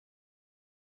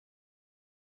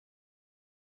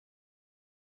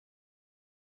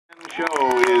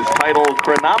Show is titled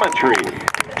Chronometry.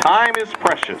 Time is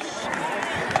precious.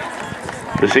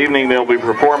 This evening they'll be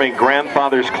performing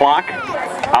Grandfather's Clock,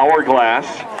 Hourglass,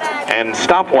 and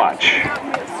Stopwatch.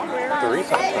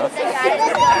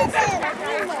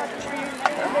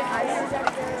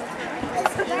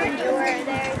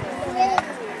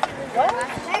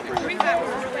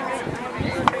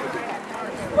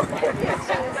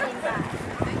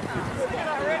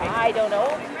 I don't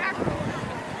know.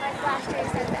 Last year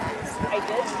said that. I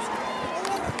did.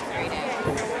 Very nice.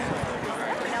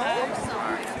 No, I'm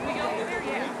sorry. We go over there,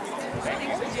 yeah. I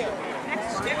think we do.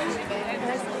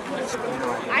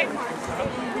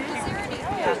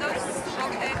 Yeah, those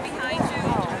okay behind you.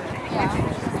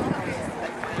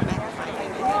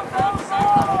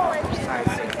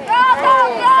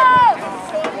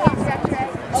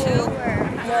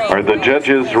 Are the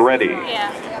judges ready?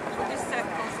 Yeah.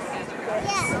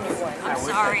 I'm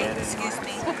sorry, excuse me.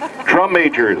 Drum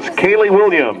majors Kaylee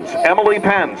Williams, Emily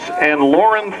Pence, and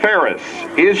Lauren Ferris.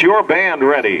 Is your band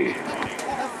ready?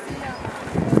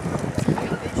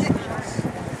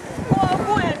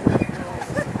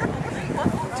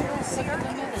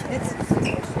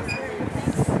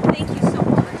 Thank you so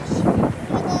much.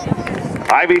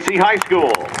 IVC High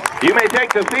School, you may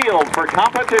take the field for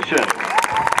competition.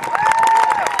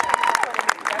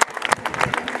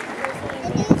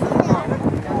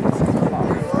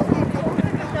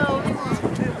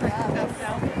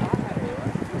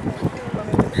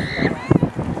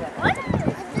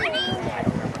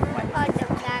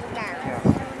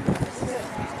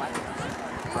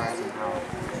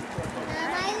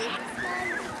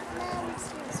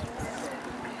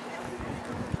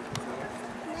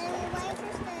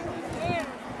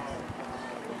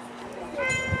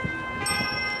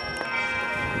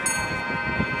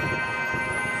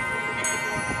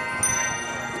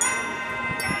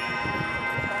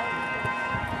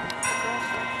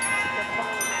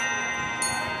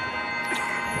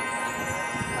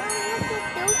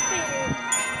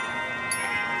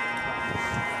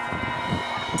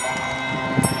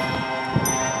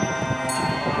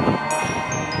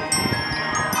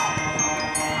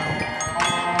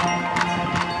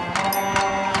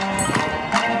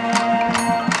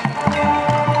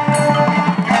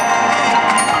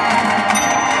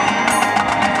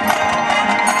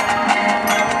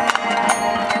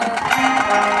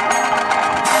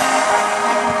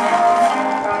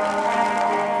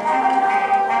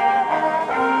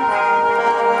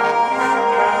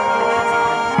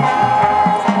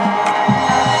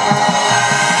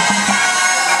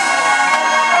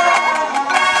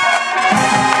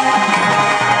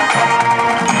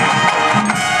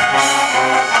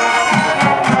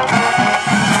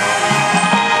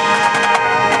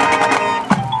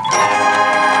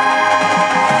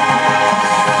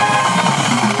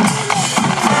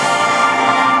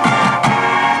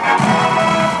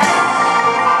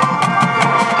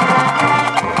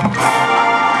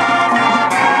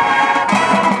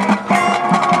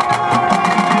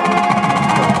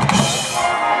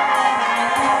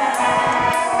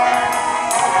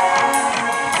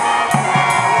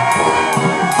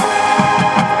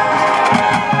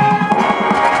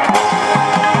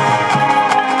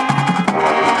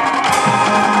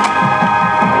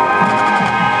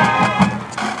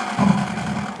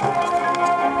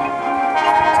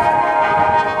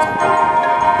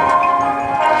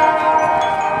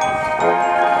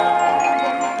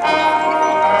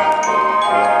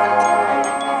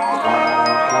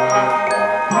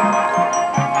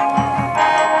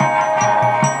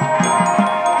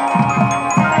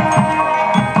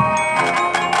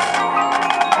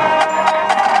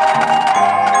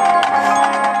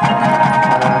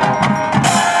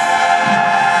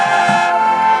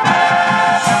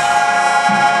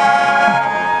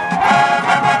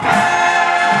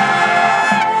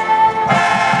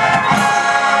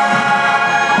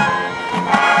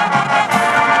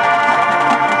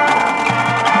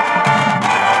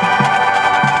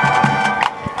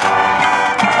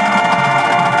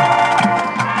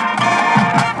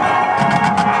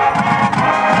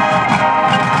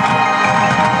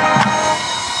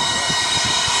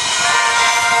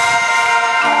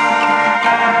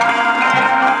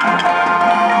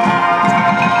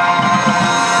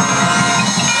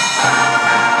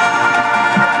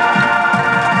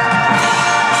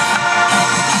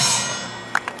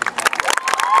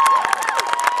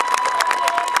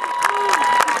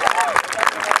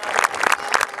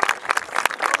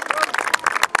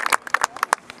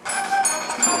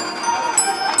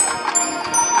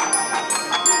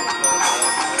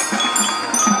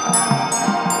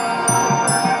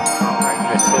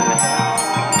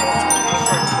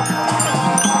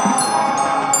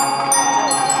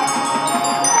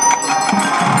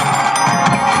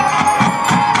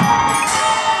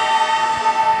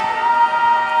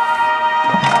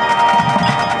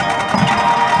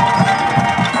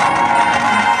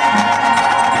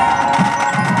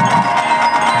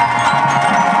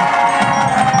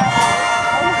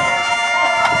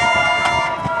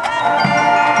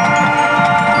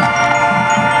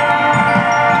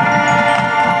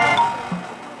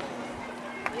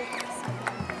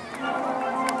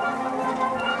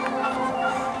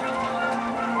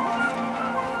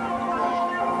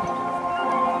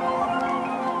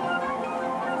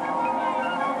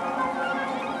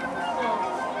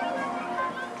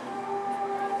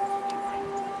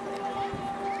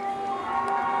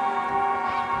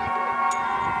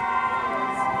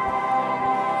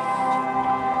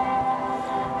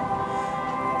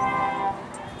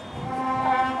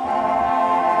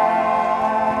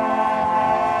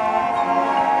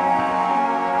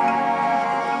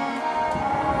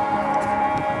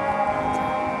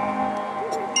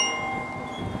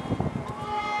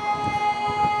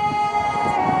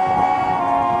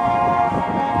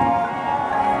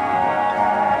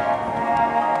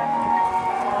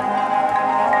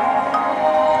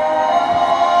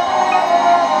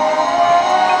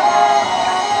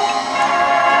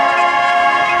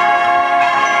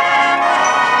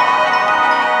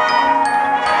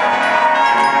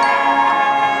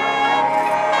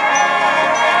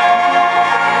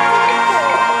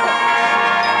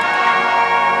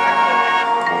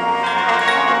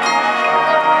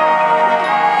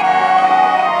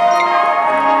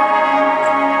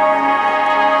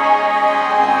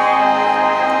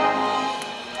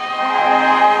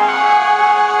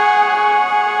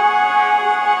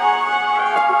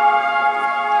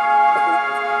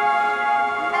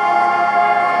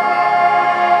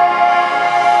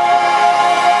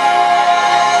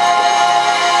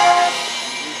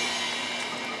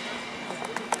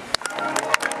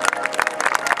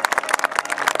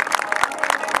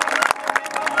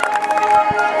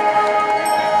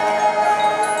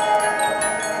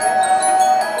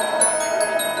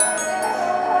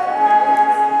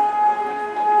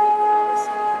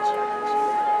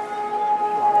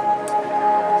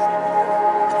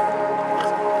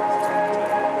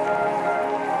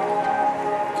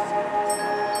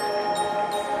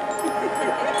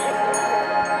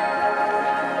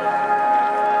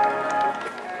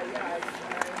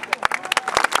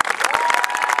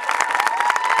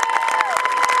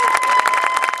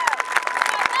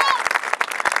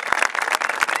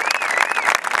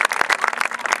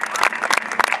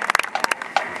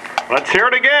 Let's hear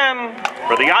it again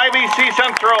for the IVC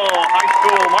Central High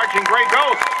School Marching Gray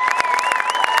Ghosts.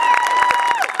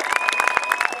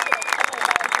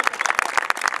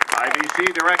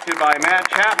 IVC directed by Matt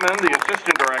Chapman. The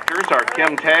assistant directors are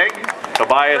Kim Tagg,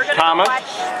 Tobias Thomas.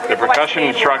 The percussion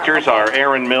instructors are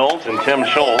Aaron Mills and Tim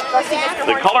Schultz.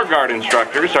 The color guard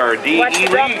instructors are Dee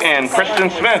Ely and Kristen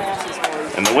Smith.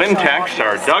 And the wind techs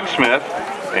are Doug Smith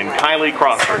and Kylie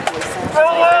Crawford.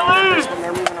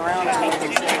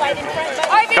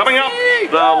 Coming up,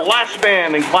 the last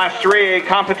band in Class 3A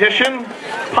competition,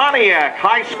 Pontiac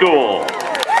High School.